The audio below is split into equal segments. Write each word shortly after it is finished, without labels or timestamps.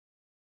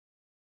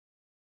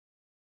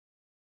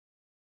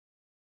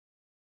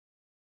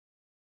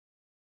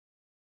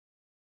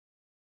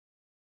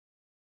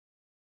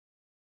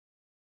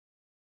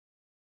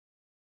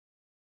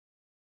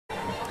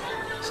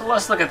So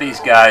let's look at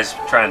these guys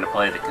trying to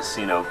play the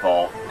Casino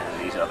Vault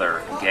and these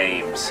other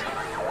games.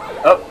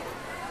 Oh,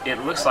 it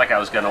looks like I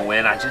was going to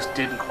win. I just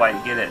didn't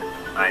quite get it.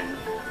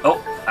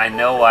 I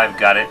know I've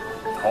got it.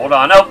 Hold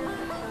on.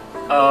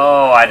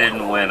 Oh, I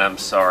didn't win. I'm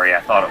sorry.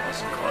 I thought it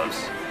was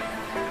close.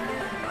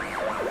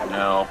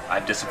 No,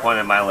 I've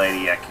disappointed my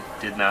lady. I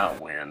did not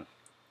win.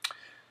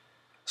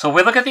 So if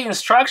we look at the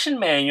instruction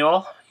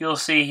manual, you'll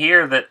see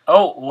here that,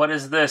 oh, what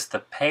is this?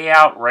 The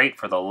payout rate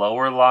for the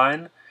lower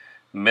line,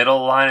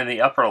 middle line, and the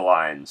upper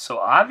line. So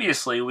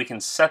obviously we can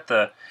set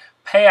the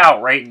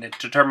payout rate and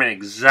determine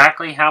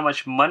exactly how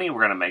much money we're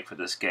going to make for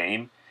this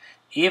game.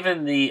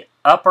 Even the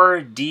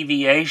upper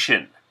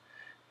deviation,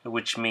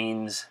 which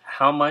means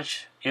how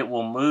much it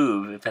will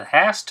move, if it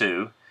has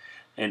to,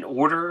 in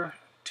order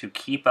to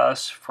keep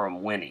us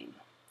from winning.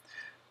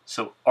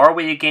 So are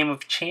we a game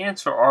of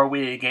chance or are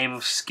we a game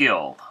of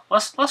skill?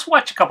 Let's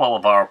watch a couple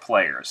of our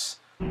players.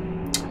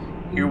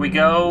 Here we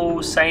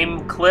go,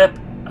 same clip.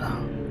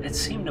 It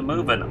seemed to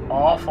move an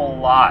awful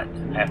lot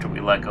after we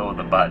let go of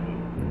the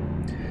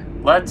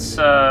button. Let's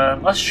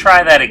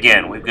try that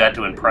again. We've got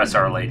to impress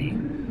our lady.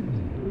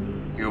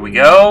 Here we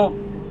go,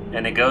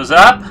 and it goes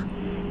up,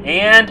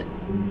 and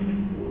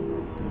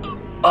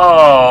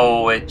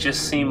oh, it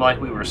just seemed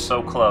like we were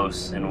so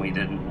close and we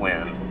didn't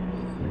win.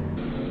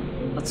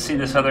 Let's see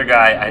this other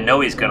guy. I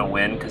know he's going to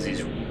win because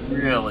he's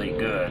really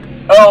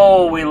good.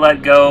 Oh, we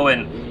let go,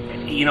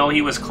 and you know,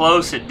 he was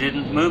close. It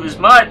didn't move as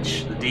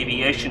much. The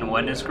deviation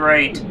wasn't as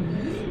great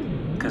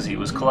because he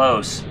was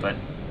close, but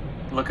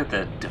look at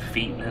the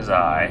defeat in his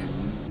eye.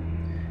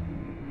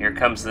 Here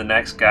comes the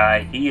next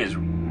guy. He is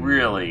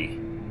really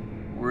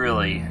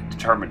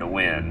determined to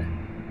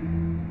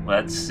win.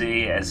 Let's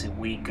see as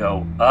we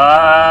go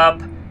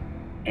up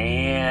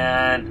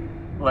and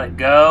let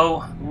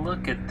go.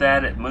 Look at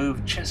that. It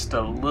moved just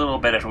a little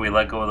bit after we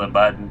let go of the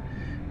button,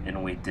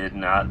 and we did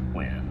not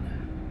win.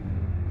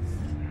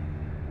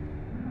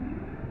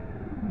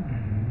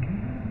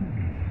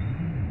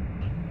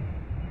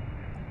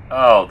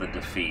 Oh, the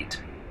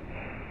defeat.